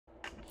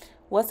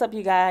What's up,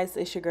 you guys?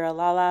 It's your girl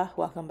Lala.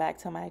 Welcome back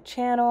to my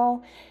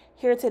channel.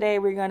 Here today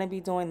we're going to be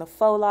doing the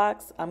faux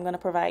locks. I'm going to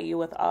provide you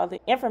with all the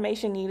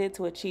information needed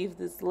to achieve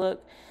this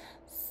look,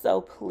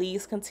 so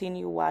please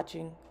continue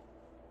watching.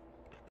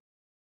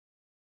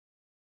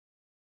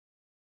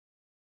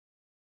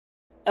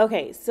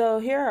 Okay, so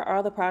here are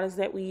all the products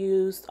that we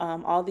used.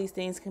 All these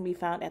things can be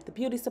found at the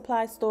beauty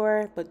supply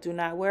store, but do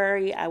not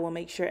worry, I will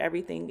make sure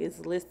everything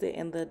is listed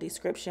in the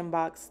description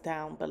box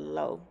down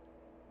below.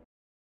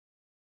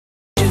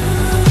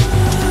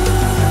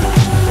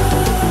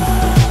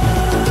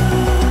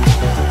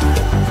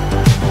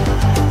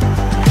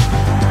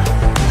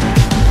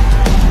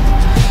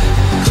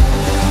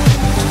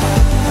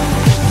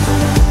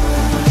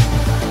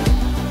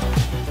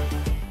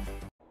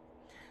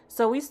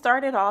 So we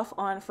started off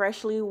on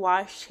freshly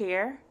washed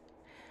hair,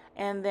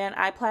 and then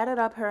I plaited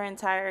up her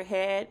entire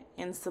head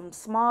in some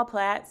small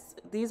plaits.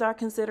 These are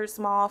considered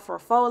small for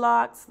faux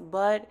locks,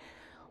 but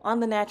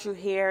on the natural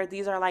hair,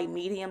 these are like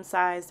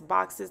medium-sized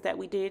boxes that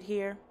we did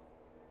here.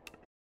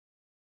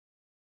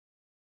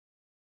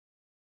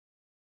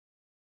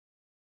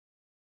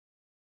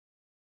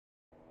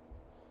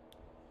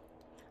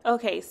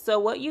 Okay, so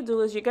what you do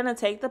is you're going to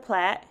take the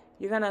plait,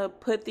 you're going to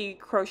put the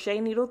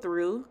crochet needle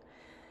through,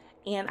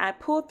 and I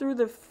pulled through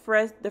the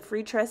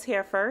free tress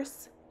hair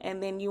first,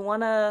 and then you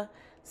want to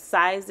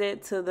size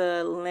it to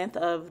the length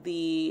of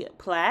the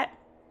plait,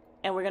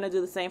 and we're going to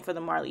do the same for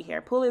the Marley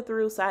hair. Pull it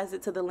through, size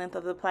it to the length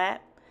of the plait,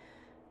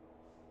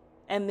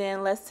 and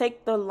then let's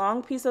take the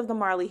long piece of the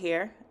Marley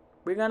hair.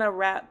 We're going to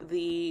wrap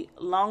the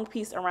long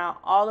piece around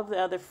all of the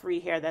other free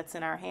hair that's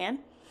in our hand.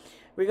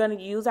 We're going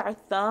to use our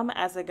thumb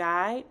as a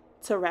guide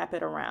to wrap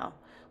it around.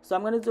 So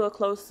I'm going to do a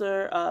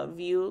closer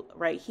view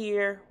right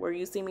here where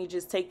you see me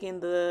just taking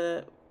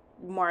the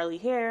Marley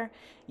hair,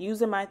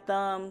 using my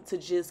thumb to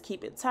just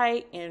keep it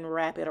tight and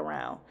wrap it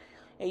around.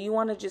 And you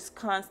want to just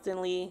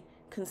consistently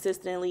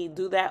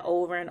do that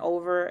over and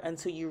over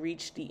until you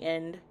reach the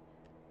end.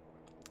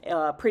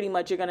 Pretty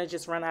much you're going to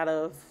just run out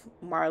of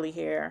Marley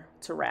hair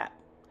to wrap.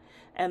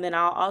 And then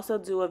I'll also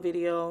do a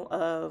video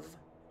of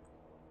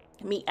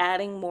me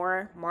adding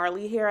more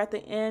Marley hair at the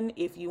end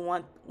if you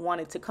want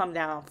it to come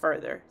down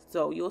further.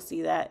 So you'll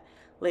see that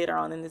later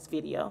on in this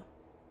video.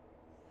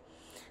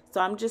 So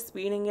I'm just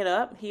speeding it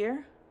up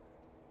here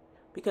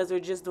because we're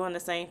just doing the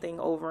same thing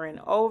over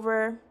and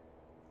over.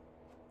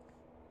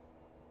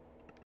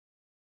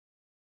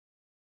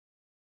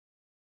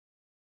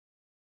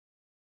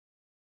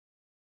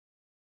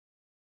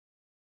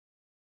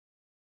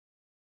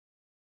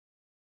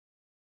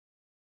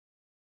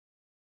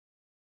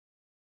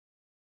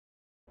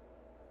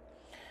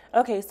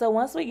 Okay, so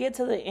once we get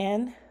to the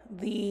end,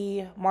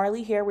 the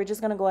Marley hair, we're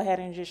just going to go ahead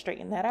and just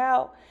straighten that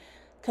out.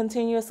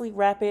 Continuously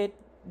wrap it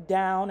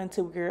down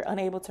until we're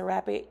unable to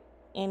wrap it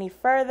any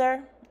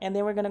further. And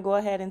then we're going to go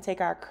ahead and take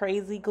our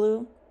crazy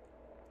glue.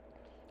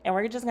 And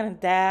we're just going to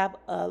dab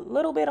a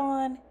little bit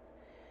on.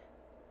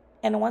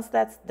 And once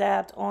that's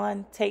dabbed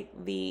on,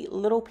 take the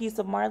little piece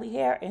of Marley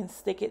hair and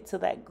stick it to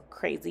that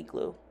crazy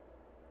glue.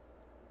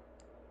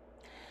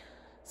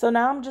 So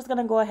now I'm just going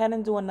to go ahead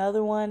and do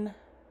another one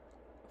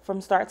from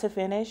start to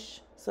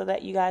finish so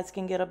that you guys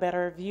can get a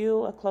better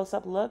view, a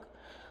close-up look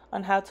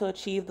on how to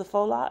achieve the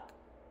faux lock.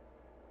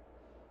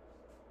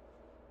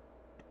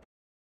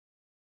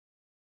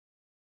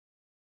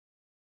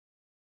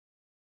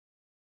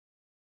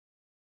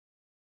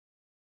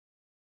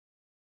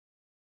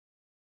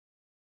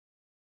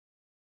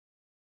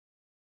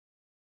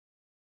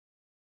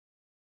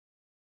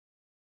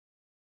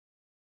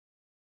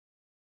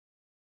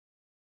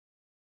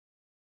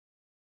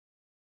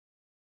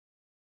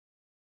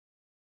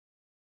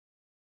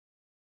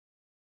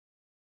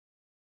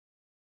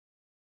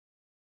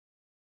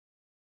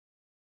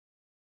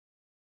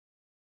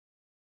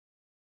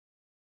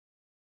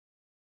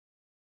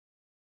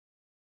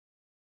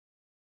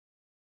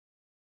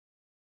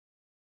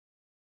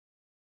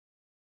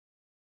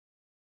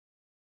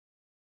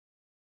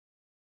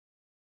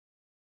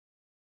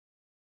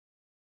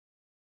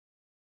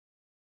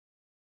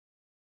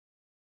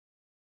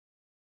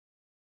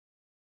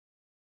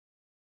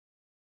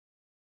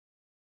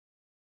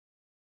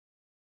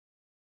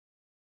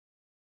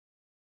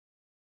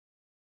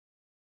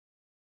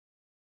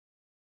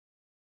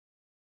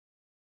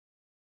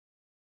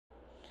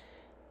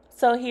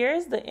 So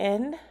here's the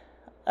end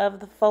of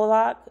the faux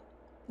lock,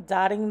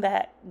 dotting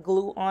that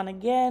glue on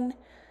again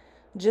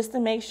just to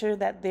make sure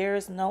that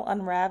there's no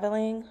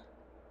unraveling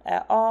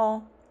at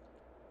all.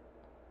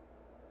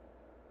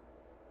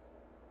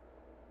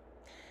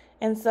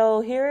 And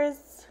so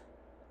here's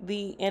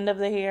the end of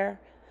the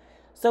hair.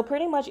 So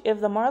pretty much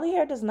if the Marley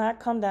hair does not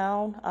come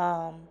down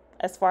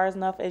as far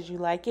enough as you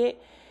like it,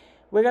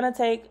 we're going to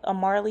take a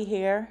Marley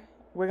hair,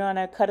 we're going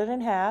to cut it in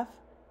half.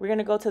 We're going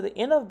to go to the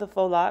end of the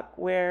faux lock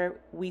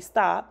where we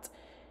stopped,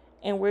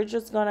 and we're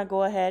just going to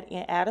go ahead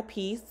and add a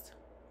piece.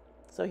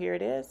 So here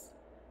it is.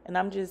 And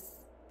I'm just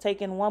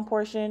taking one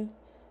portion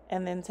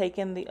and then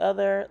taking the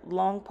other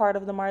long part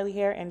of the Marley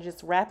hair and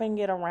just wrapping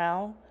it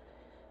around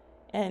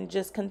and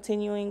just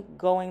continuing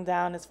going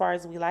down as far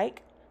as we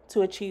like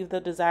to achieve the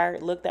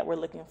desired look that we're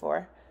looking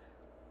for.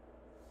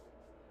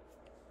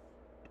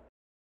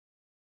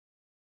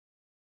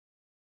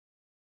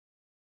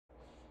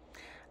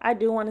 I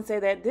do want to say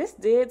that this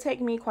did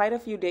take me quite a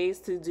few days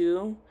to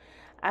do.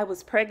 I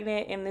was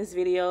pregnant in this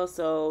video,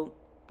 so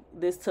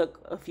this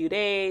took a few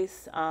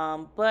days,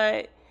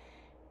 but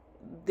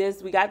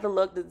we got the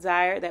look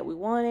desired that we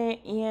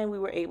wanted, and we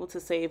were able to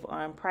save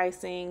on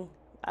pricing.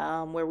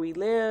 Where we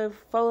live,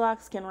 faux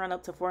locs can run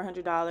up to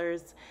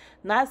 $400.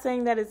 Not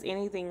saying that it's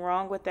anything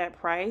wrong with that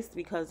price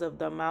because of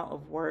the amount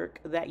of work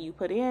that you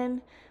put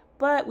in,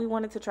 but we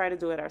wanted to try to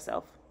do it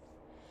ourselves.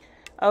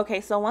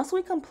 Okay, so once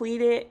we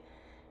completed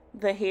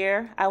the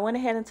hair, I went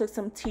ahead and took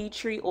some tea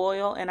tree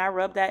oil and I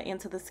rubbed that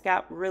into the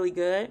scalp really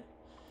good.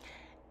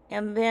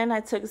 And then I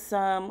took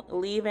some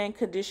leave-in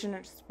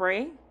conditioner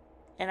spray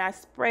and I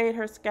sprayed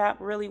her scalp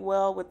really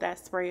well with that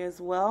spray as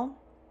well.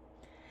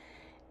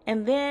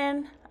 And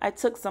then I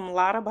took some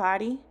Lotta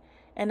Body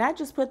and I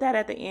just put that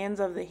at the ends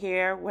of the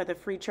hair where the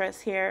free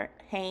tress hair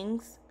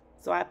hangs.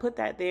 So I put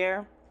that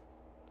there.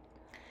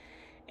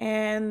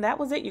 And that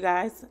was it, you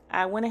guys.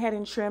 I went ahead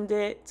and trimmed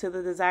it to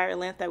the desired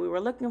length that we were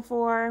looking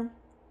for.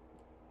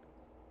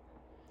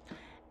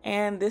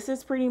 And this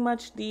is pretty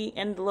much the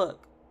end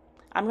look.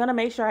 I'm going to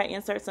make sure I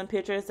insert some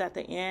pictures at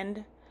the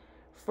end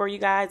for you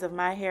guys of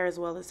my hair as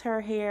well as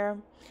her hair.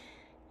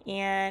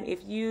 And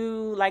if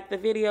you like the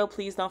video,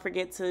 please don't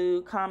forget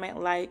to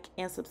comment, like,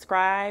 and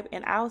subscribe.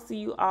 And I'll see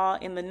you all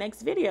in the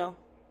next video.